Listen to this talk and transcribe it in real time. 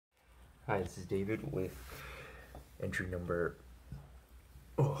Hi, this is David with entry number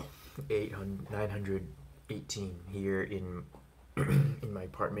 918 here in in my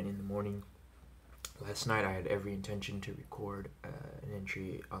apartment in the morning. Last night I had every intention to record an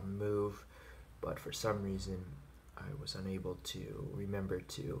entry on the move, but for some reason I was unable to remember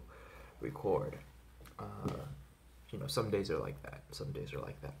to record. Uh, some days are like that. Some days are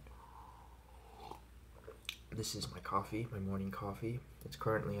like that. This is my coffee, my morning coffee. It's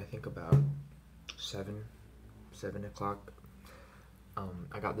currently, I think, about 7, 7 o'clock.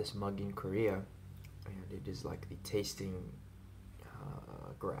 I got this mug in Korea, and it is like the tasting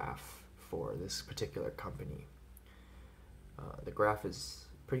graph for this particular company. The graph is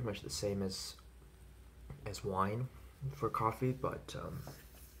pretty much the same as wine for coffee, but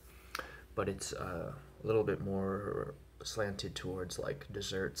it's a little bit more slanted towards like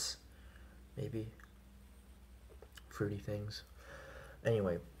desserts, maybe fruity things.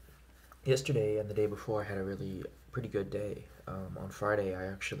 Anyway, yesterday and the day before I had a really pretty good day. On Friday, I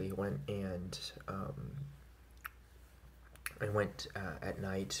actually went and at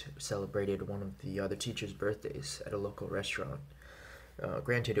night, celebrated one of the other teachers' birthdays at a local restaurant.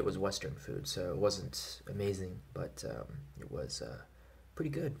 Granted, it was Western food, so it wasn't amazing, but it was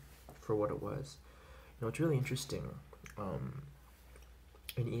pretty good for what it was. It's really interesting.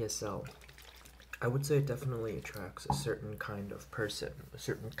 In ESL, I would say it definitely attracts a certain kind of person, a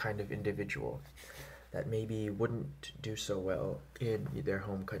certain kind of individual that maybe wouldn't do so well in their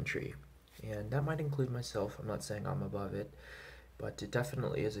home country. And that might include myself. I'm not saying I'm above it, but it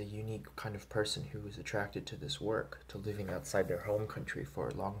definitely is a unique kind of person who is attracted to this work, to living outside their home country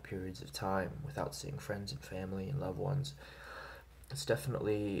for long periods of time without seeing friends and family and loved ones. It's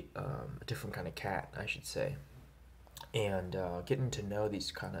definitely a different kind of cat, I should say. And getting to know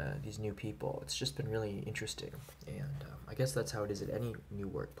these new people, it's just been really interesting. And I guess that's how it is at any new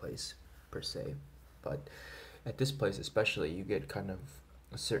workplace per se, but at this place especially, you get kind of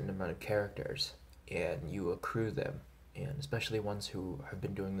a certain amount of characters and you accrue them, and especially ones who have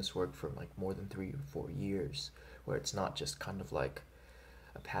been doing this work for like more than 3 or 4 years, where it's not just kind of like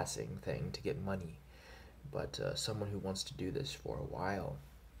a passing thing to get money, but someone who wants to do this for a while.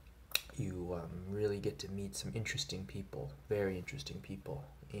 You really get to meet some interesting people, very interesting people.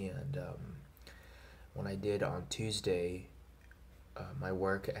 And when I did on Tuesday my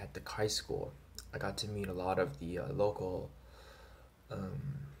work at the high school, I got to meet a lot of the local um,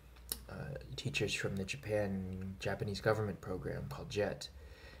 teachers from the Japanese government program called JET,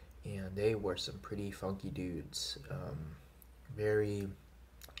 and they were some pretty funky dudes. Very,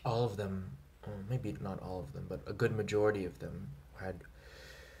 all of them, maybe not all of them, but a good majority of them had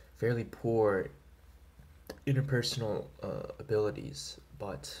fairly poor interpersonal abilities,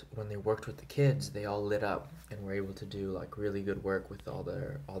 but when they worked with the kids, they all lit up and were able to do like really good work with all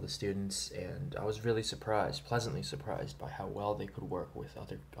the students. And I was really surprised, pleasantly surprised, by how well they could work with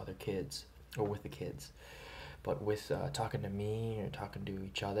other kids, or with the kids. But with talking to me or talking to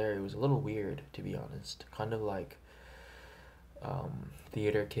each other, it was a little weird, to be honest. Kind of like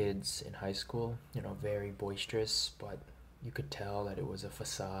theater kids in high school, very boisterous, but you could tell that it was a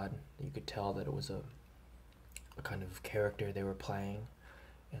facade. You could tell that it was a kind of character they were playing,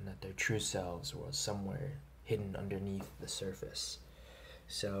 and that their true selves was somewhere hidden underneath the surface.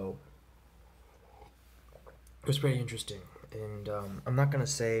 So it was pretty interesting. And I'm not gonna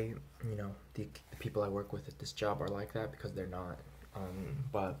say, the people I work with at this job are like that, because they're not.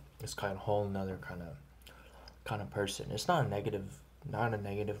 But it's kind of a whole another kind of person. It's not a negative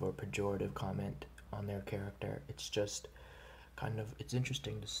or pejorative comment on their character. It's just it's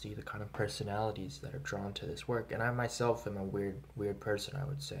interesting to see the kind of personalities that are drawn to this work. And I myself am a weird person, I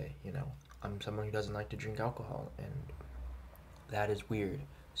would say. I'm someone who doesn't like to drink alcohol, and that is weird,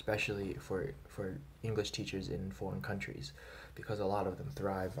 especially for English teachers in foreign countries, because a lot of them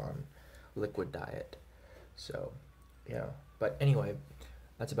thrive on liquid diet. So, yeah. But anyway,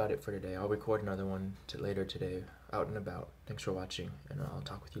 that's about it for today. I'll record another one later today, out and about. Thanks for watching, and I'll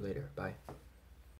talk with you later. Bye.